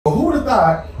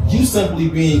thought you simply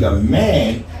being a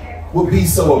man would be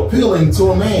so appealing to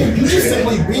a man? You just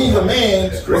simply being a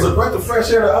man was a breath of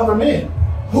fresh air to other men.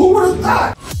 Who would have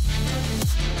thought?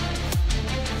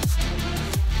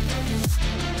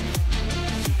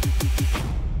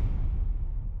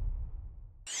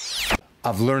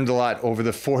 I've learned a lot over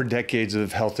the 4 decades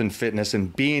of health and fitness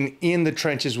and being in the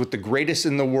trenches with the greatest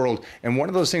in the world. And one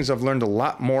of those things I've learned a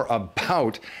lot more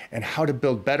about and how to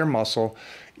build better muscle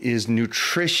is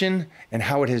nutrition and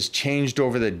how it has changed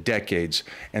over the decades.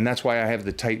 And that's why I have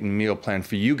the Titan meal plan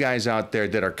for you guys out there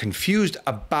that are confused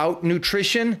about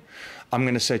nutrition. I'm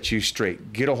gonna set you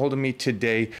straight. Get a hold of me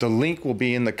today. The link will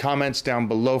be in the comments down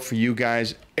below for you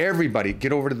guys. Everybody,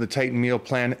 get over to the Titan meal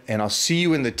plan, and I'll see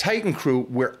you in the Titan crew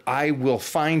where I will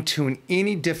fine tune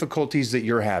any difficulties that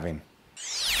you're having.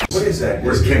 What is that?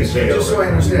 Just so I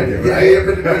understand it.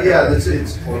 Yeah,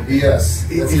 it's Yes.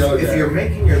 if you're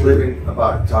making your living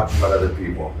about talking about other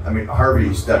people, I mean,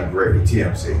 Harvey's done great with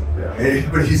TMC,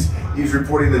 but he's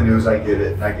reporting the news. I get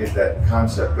it, and I get that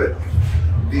concept, but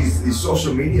these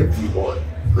social media people,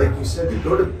 like you said, they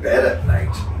go to bed at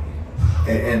night,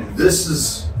 and this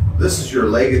is your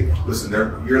legacy. Listen,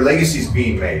 your legacy's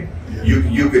being made.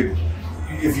 You could,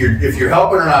 if you're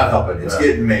helping or not helping, it's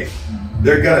getting made.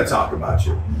 They're gonna talk about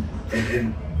you,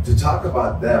 and to talk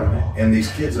about them and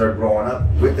these kids that are growing up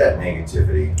with that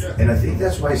negativity. And I think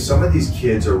that's why some of these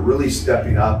kids are really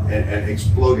stepping up and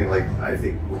exploding. Like, I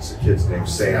think, what's the kid's name?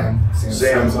 Sam.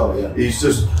 He's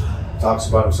just talks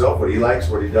about himself, what he likes,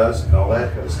 what he does, and all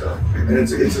that kind of stuff. And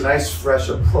it's a nice, fresh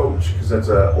approach, because that's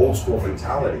an old school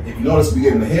mentality. If you notice, we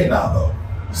give him the head nod though.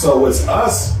 So it's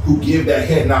us who give that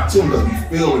head nod to him because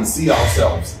we feel and see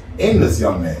ourselves in this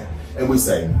young man. And we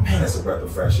say, man, that's a breath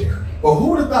of fresh air. But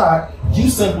who would have thought you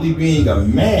simply being a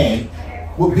man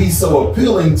would be so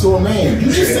appealing to a man? You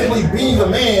just simply being a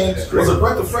man was a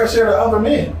breath of fresh air to other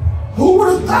men. Who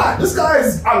would have thought? This guy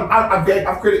is,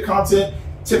 I've created content,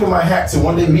 tipping my hat to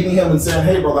one day meeting him and saying,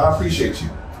 hey brother, I appreciate you.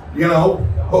 You know,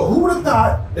 but who would have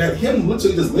thought that him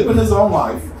literally just living his own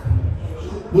life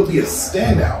would be a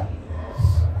standout?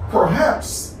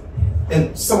 Perhaps,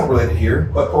 and somewhat related here,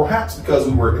 but perhaps because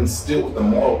we were instilled with the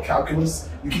moral calculus,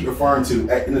 you keep referring to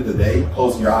at the end of the day,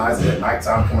 closing your eyes and at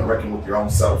nighttime coming reckon with your own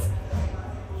self.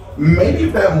 Maybe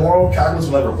if that moral calculus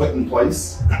was never put in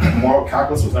place,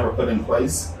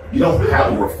 you don't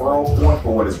have a referral point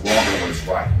for what is wrong and what is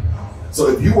right. So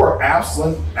if you were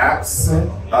absent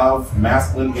of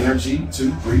masculine energy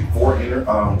 2, 3, 4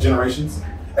 generations,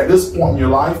 at this point in your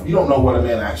life, you don't know what a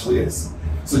man actually is.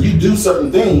 So you do certain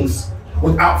things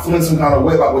without feeling some kind of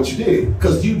way about what you did,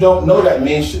 because you don't know that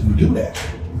man shouldn't do that.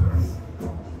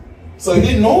 So he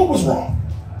didn't know it was wrong.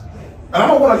 And I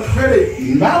don't want to credit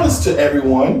malice to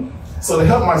everyone. So to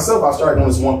help myself, I started doing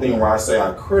this one thing where I say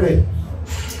I'm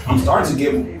starting to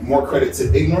give more credit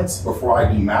to ignorance before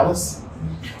I do malice,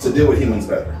 to deal with humans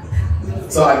better.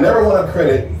 So I never want to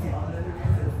credit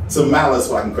to malice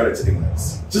what I can credit to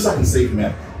ignorance. Just so I can save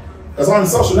humanity. Because on a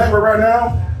social network right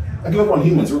now, I give up on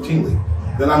humans routinely.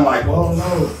 Then I'm like, well,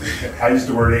 no. I use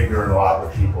the word ignorant a lot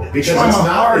with people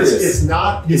because it's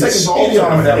not. You're taking pity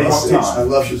on him at that one time. I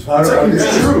love his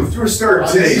truth. We're starting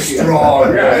today strong.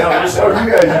 You guys are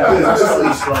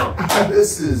strong.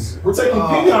 We're taking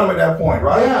pity on him at that point,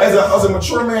 right? Yeah. As a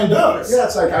mature man does. Yeah,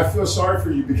 it's like I feel sorry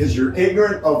for you because you're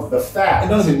ignorant of the fact. It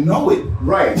doesn't know it.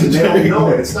 Right. They don't know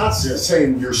it. It's not just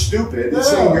saying you're stupid. It's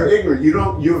saying you're ignorant.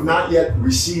 You have not yet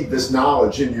received this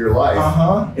knowledge in your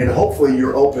life, and hopefully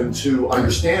you're open to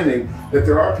understanding that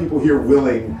there are people here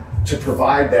willing to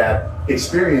provide that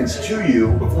experience to you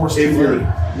before you're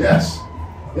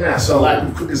So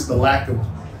it's the lack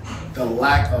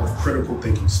of critical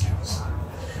thinking skills.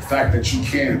 The fact that you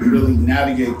can't really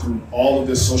navigate through all of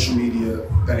this social media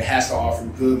that it has to offer,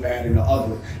 good, bad, and the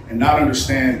ugly, and not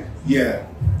understand,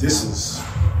 this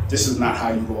is not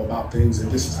how you go about things, and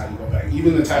this is how you go back.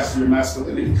 Even attached to your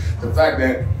masculinity, the fact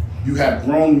that you have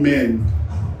grown men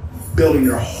building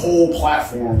their whole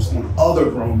platforms on other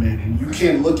grown men, and you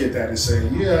can't look at that and say,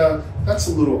 yeah, that's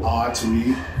a little odd to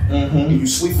me. And you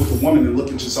sleep with a woman and look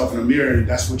at yourself in the mirror, and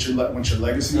that's what your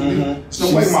legacy will be. There's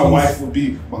no way my wife would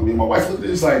be. I mean, my wife looked at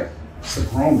it, it's like, it's a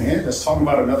grown man that's talking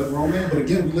about another grown man. But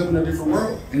again, we live in a different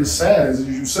world, and it's sad, as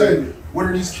you say, what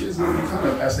are these kids going to become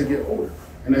as they get older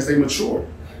and as they mature?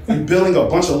 You're building a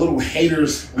bunch of little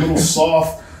haters, little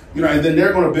soft, and then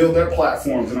they're going to build their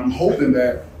platforms, and I'm hoping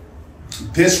that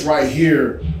this right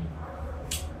here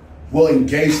will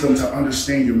engage them to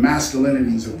understand your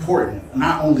masculinity is important,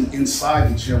 not only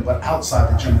inside the gym, but outside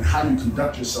the gym, and how you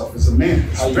conduct yourself as a man.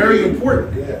 It's very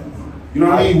important. You know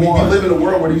what I mean? We live in a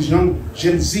world where these young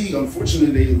Gen Z,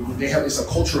 unfortunately, they have, it's a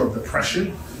culture of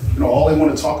depression. all they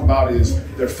want to talk about is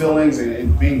their feelings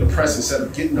and being depressed instead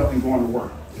of getting up and going to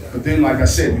work. But then, like I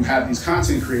said, you have these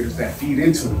content creators that feed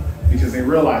into it because they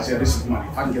realize, yeah, this is money.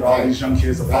 If I can get all these young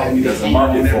kids to follow me, there's a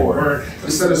market for it.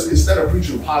 Instead of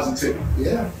preaching positivity.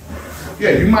 Yeah,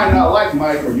 you might not like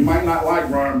Mike or you might not like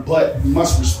Ron, but you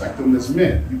must respect them as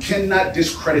men. You cannot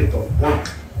discredit the work.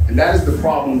 And that is the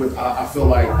problem with, I feel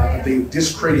like they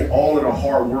discredit all of the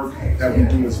hard work that we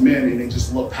do as men, and they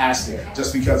just look past it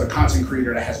just because a content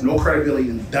creator that has no credibility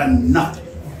and done nothing.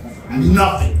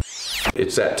 Nothing.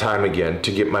 It's that time again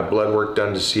to get my blood work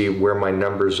done to see where my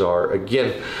numbers are.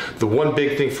 Again, the one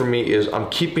big thing for me is I'm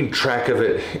keeping track of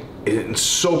it. It's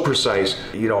so precise.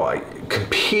 You know, I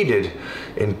competed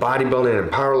in bodybuilding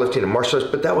and powerlifting and martial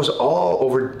arts, but that was all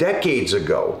over decades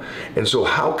ago. And so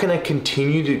how can I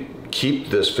continue to keep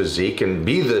this physique and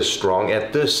be this strong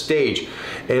at this stage?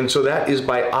 And so that is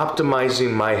by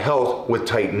optimizing my health with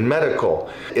Titan Medical.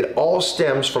 It all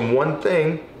stems from one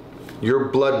thing: your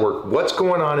blood work, what's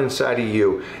going on inside of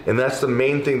you. And that's the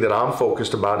main thing that I'm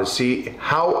focused about, is see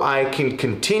how I can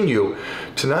continue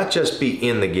to not just be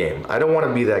in the game. I don't want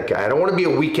to be that guy. I don't want to be a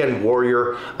weekend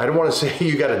warrior. I don't want to say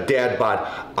you got a dad bod.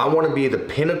 I want to be the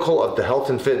pinnacle of the health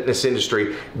and fitness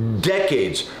industry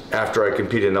decades after I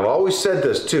competed. And I've always said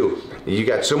this too. You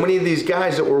got so many of these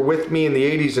guys that were with me in the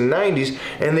 80s and 90s,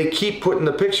 and they keep putting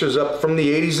the pictures up from the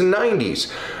 80s and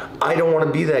 90s. I don't want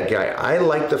to be that guy. I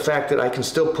like the fact that I can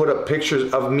still put up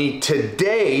pictures of me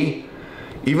today,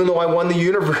 even though I won the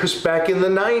universe back in the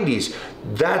 90s.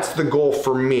 That's the goal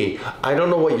for me. I don't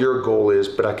know what your goal is,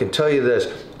 but I can tell you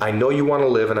this. I know you want to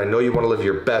live, and I know you want to live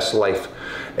your best life.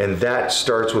 And that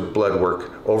starts with blood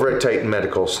work. Over at Titan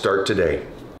Medical, start today.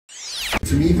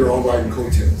 To me, they're all riding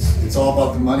coattails. It's all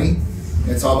about the money.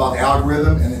 It's all about the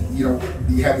algorithm. And then, you know,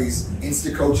 you have these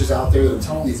Insta coaches out there that are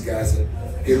telling these guys that,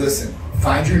 hey, listen,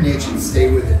 find your niche and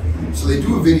stay with it. So they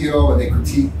do a video and they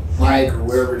critique Mike or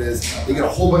wherever it is. They get a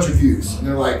whole bunch of views, and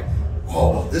they're like,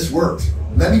 "Oh, this worked.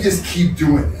 Let me just keep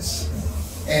doing this."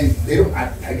 And they don't.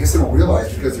 I guess they don't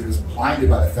realize, because they're just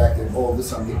blinded by the fact that, oh,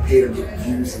 this I'm getting paid, I'm getting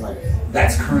views, and like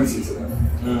that's currency to them.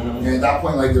 And at that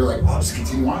point, like they're like, "I'll just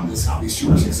continue on this. I'll be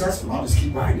super successful. I'll just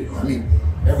keep riding." I mean,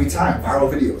 every time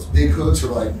viral videos, big hooks are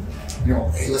like, you know,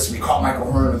 "Hey, listen, we caught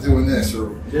Michael Hearn doing this," or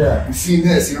 "We've seen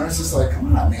this." You know, it's just like,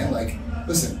 come on, man. Like,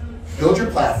 listen, build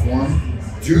your platform,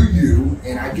 do you,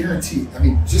 and I guarantee, I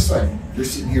mean, just like you're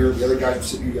sitting here, the other guys were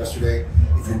sitting here yesterday,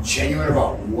 if you're genuine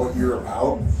about what you're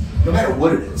about, no matter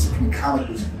what it is, it can be comic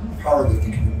books, it can be powerlifting,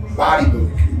 it can be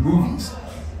bodybuilding, it can be movies,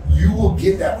 you will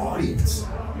get that audience.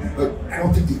 But I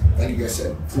don't think, like you guys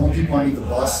said, throwing people underneath the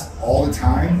bus all the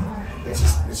time, it's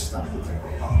just not a good thing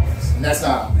about podcasts. And that's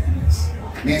not how man is.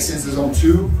 Man sends his own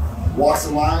tube, walks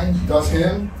the line, does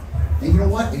him, and you know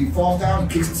what? If he falls down,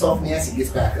 he kicks himself in the ass and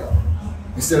gets back up.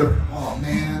 Instead of, oh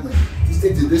man, like, they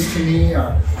did this to me,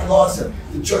 or I lost it,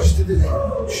 the judge did this.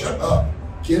 Shut up.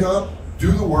 Get up,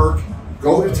 do the work,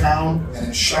 go to town, and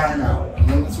then shine out. You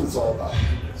know, that's what it's all about.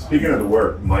 Speaking of the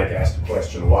work, Mike asked a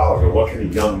question a while ago. What can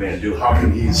a young man do? How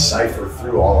can he cipher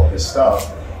through all of this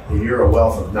stuff? And you're a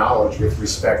wealth of knowledge with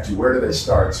respect to where do they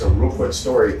start. So real quick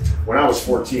story, when I was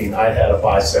 14, I had a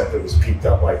bicep that was peaked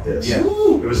up like this. Yeah.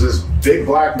 It was this big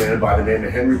black man by the name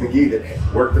of Henry McGee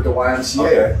that worked at the YMCA.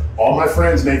 Okay. All my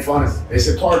friends made fun of it. They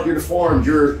said, "Clark, you're deformed.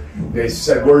 They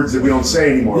said words that we don't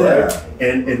say anymore, right?"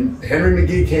 And Henry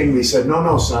McGee came to me and said,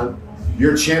 no, son,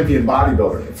 you're a champion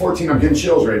bodybuilder. At 14, I'm getting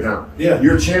chills right now. Yeah.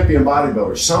 You're a champion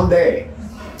bodybuilder. Someday.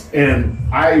 And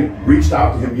I reached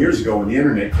out to him years ago when the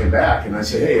internet came back, and I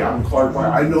said, "Hey, I'm Clark.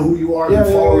 I know who you are. I've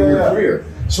been following your career."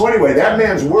 So anyway, that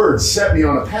man's words set me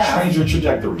on a path. Changed your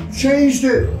trajectory. Changed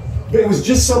it. But it was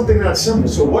just something that simple.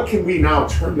 So what can we now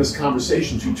turn this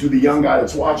conversation to the young guy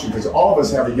that's watching? Because all of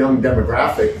us have a young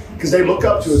demographic, because they look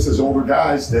up to us as older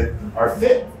guys that are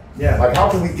fit. Yeah. Like, how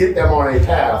can we get them on a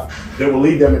path that will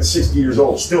lead them at 60 years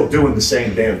old still doing the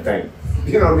same damn thing?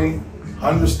 You know what I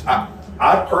mean?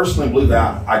 I personally believe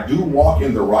that I do walk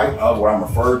in the right of what I'm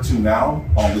referred to now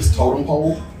on this totem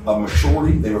pole of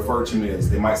maturity. They refer to me as,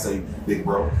 they might say, big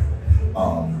bro.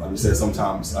 Like we said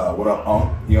sometimes, what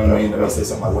up, you know what I mean? They might say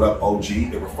something like, what up,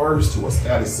 OG? It refers to a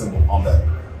status symbol on that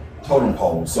totem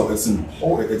pole. So it's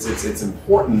important. It's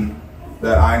important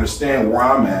that I understand where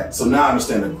I'm at. So now I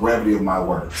understand the gravity of my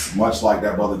words, much like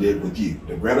that brother did with you.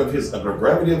 The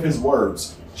gravity of his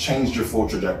words changed your full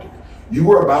trajectory. You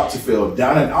were about to feel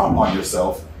down and out on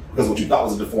yourself because what you thought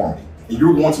was a deformity. And you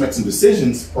were going to make some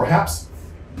decisions, perhaps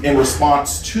in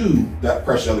response to that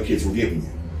pressure other kids were giving you.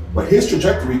 But his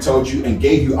trajectory told you and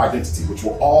gave you identity, which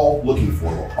we're all looking for.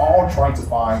 We're all trying to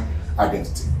find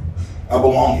identity, a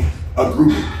belonging, a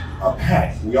grouping, a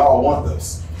pack. We all want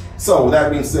this. So with that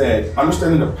being said,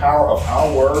 understanding the power of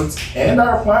our words and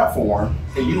our platform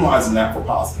and utilizing that for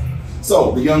positive.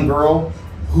 So the young girl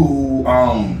who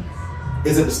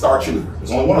isn't the star cheerleader, there's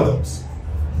only one of those.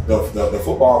 The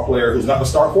football player who's not the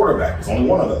star quarterback, there's only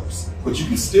one of those. But you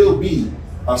can still be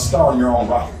a star in your own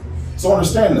right. So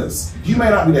understand this. You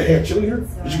may not be the head cheerleader,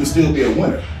 but you can still be a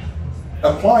winner.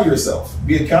 Apply yourself,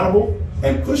 be accountable,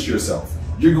 and push yourself.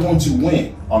 You're going to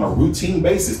win on a routine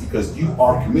basis because you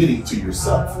are committing to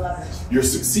yourself. You're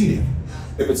succeeding.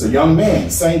 If it's a young man,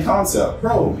 same concept.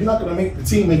 Bro, you're not going to make the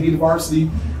team and be the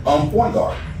varsity point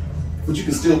guard, but you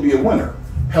can still be a winner.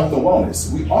 Health and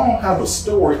wellness. We all have a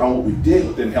story on what we did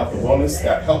within health and wellness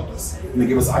that helped us and to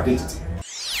give us identity.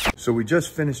 So we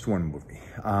just finished one movie.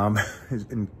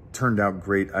 It turned out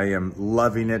great. I am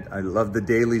loving it. I love the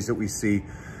dailies that we see.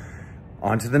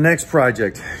 On to the next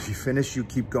project. You finish, you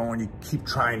keep going, you keep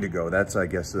trying to go. That's, I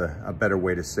guess, a better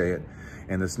way to say it.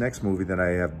 And this next movie that I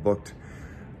have booked,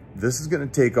 this is gonna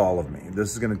take all of me.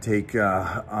 This is gonna take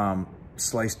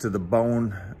slice to the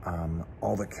bone,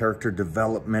 all the character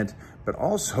development, but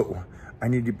also I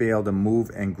need to be able to move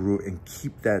and grow and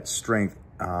keep that strength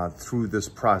through this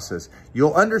process.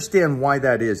 You'll understand why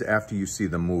that is after you see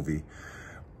the movie,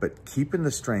 but keeping the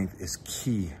strength is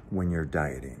key when you're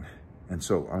dieting. And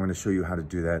so I'm gonna show you how to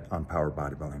do that on Power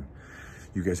Bodybuilding.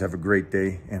 You guys have a great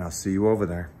day, and I'll see you over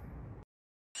there.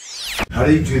 How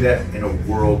do you do that in a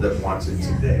world that wants it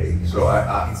today? So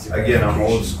again, I'm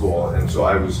old school, and so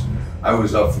I was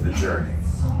up for the journey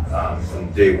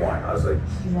from day one. I was like,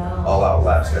 I'll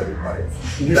outlast everybody.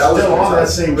 You're still on that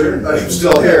same journey. I'm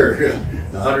still here,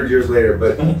 100 years later.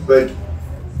 But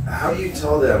how do you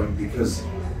tell them, because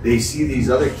they see these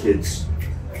other kids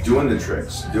doing the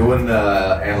tricks, doing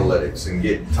the analytics, and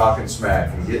talking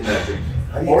smack and getting that thing.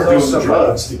 Or doing the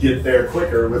drugs to get there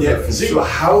quicker with their physique. So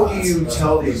how do you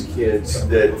tell these kids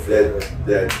that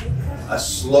a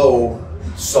slow,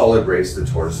 solid race, the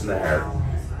tortoise and the hare,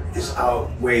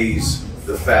 outweighs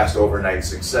the fast overnight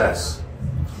success?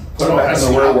 Put them back in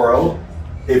the real world.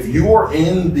 If you are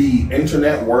in the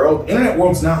internet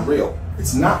world's not real.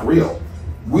 It's not real.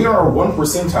 We are a 1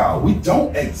 percentile. We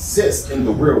don't exist in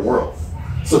the real world.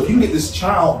 So if you can get this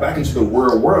child back into the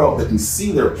real world, they can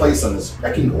see their place on this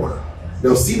pecking order.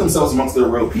 They'll see themselves amongst their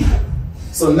real people.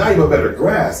 So now you have a better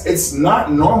grasp. It's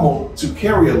not normal to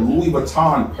carry a Louis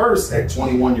Vuitton purse at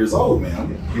 21 years old,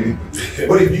 man.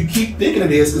 But if you keep thinking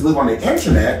it is because you live on the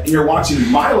internet and you're watching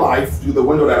my life through the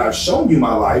window that I've shown you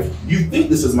my life, you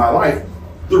think this is my life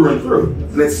through and through,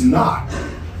 and it's not.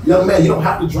 Young man, you don't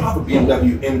have to drive a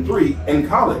BMW M3 in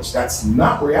college. That's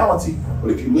not reality.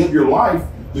 But if you live your life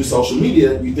through social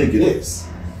media, you think it is.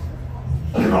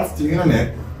 Get off the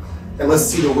internet and let's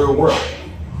see the real world.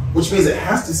 Which means it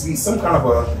has to be some kind of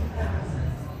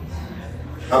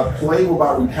a play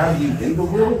whereby we have you in the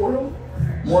real world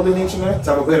more than the internet,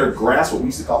 to have a better grasp, what we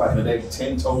used to call back in the day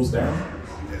 10 toes down,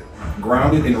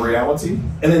 grounded in reality.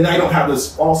 And then now you don't have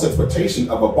this false expectation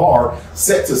of a bar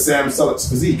set to Sam Sulek's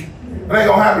physique. It ain't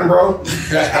gonna happen, bro.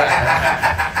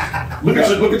 look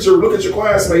at your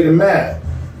classmate and mad.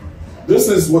 This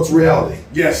is what's reality.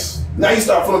 Yes. Now you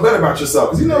start feeling better about yourself.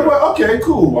 Because you know what? Okay,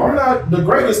 cool. I'm not the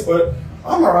greatest, but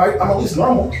I'm all right. I'm at least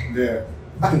normal. Yeah.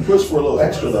 I can push for a little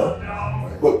extra, though.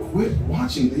 But quit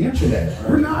watching the internet.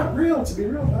 We're not real, to be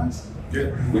real, guys.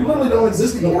 Yeah. We literally don't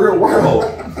exist in the real world.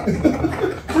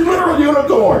 We're literal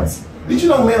unicorns. Did you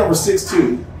know men over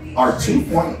 6'2" are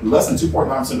less than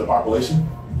 2.9% of the population?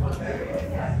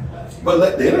 But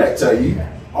let the internet tell you,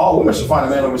 all women should find a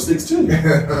man over 6'2".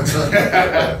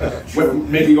 With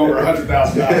making over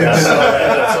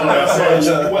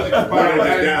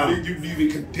 $100,000. You've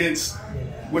even condensed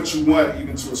what you want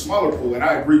even to a smaller pool. And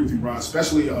I agree with you, Ron,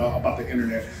 especially about the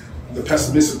internet. The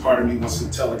pessimistic part of me wants to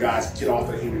tell the guys, get off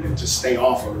the internet, just stay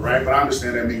off of it, right? But I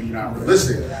understand that maybe not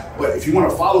realistic. But if you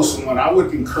want to follow someone, I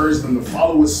would encourage them to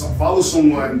follow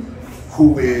someone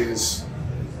who is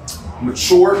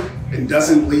mature and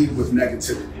doesn't lead with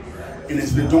negativity, and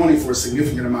has been doing it for a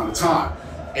significant amount of time.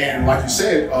 And like you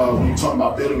said, when you're talking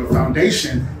about building a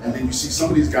foundation, and then you see some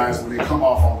of these guys, when they come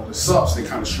off all of the subs, they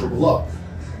kind of shrivel up.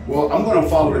 Well, I'm going to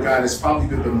follow the guy that's probably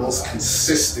been the most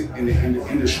consistent in the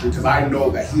industry, because I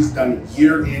know that he's done it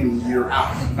year in and year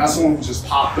out. Not someone who just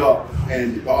popped up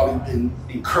and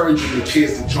encouraging the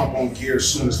kids to jump on gear as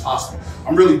soon as possible.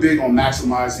 I'm really big on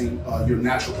maximizing your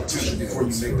natural potential before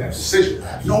you make that decision.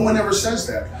 No one ever says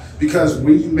that, because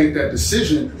when you make that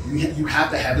decision, you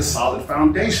have to have a solid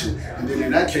foundation. And then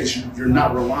in that case, you're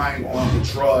not relying on the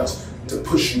drugs to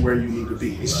push you where you need to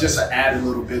be. It's just an added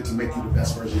little bit to make you the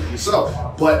best version of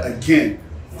yourself. But again,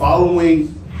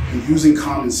 following and using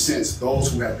common sense,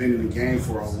 those who have been in the game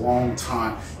for a long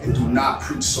time and do not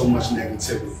preach so much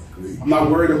negativity. I'm not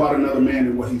worried about another man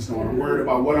and what he's doing. I'm worried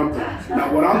about what I'm doing.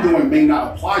 Now, what I'm doing may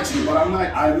not apply to you, but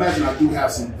I imagine I do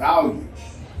have some value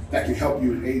that can help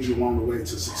you and aid you along the way to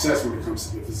success when it comes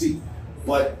to your physique.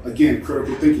 But again,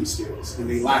 critical thinking skills, and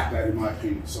they lack that in my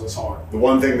opinion, so it's hard. The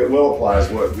one thing that will apply is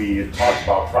what we had talked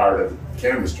about prior to the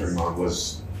cameras turning on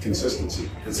was consistency.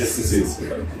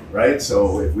 Consistency. Right?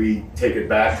 So if we take it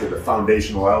back to the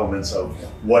foundational elements of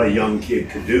what a young kid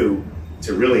could do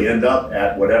to really end up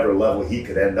at whatever level he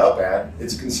could end up at,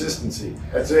 it's consistency.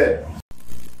 That's it.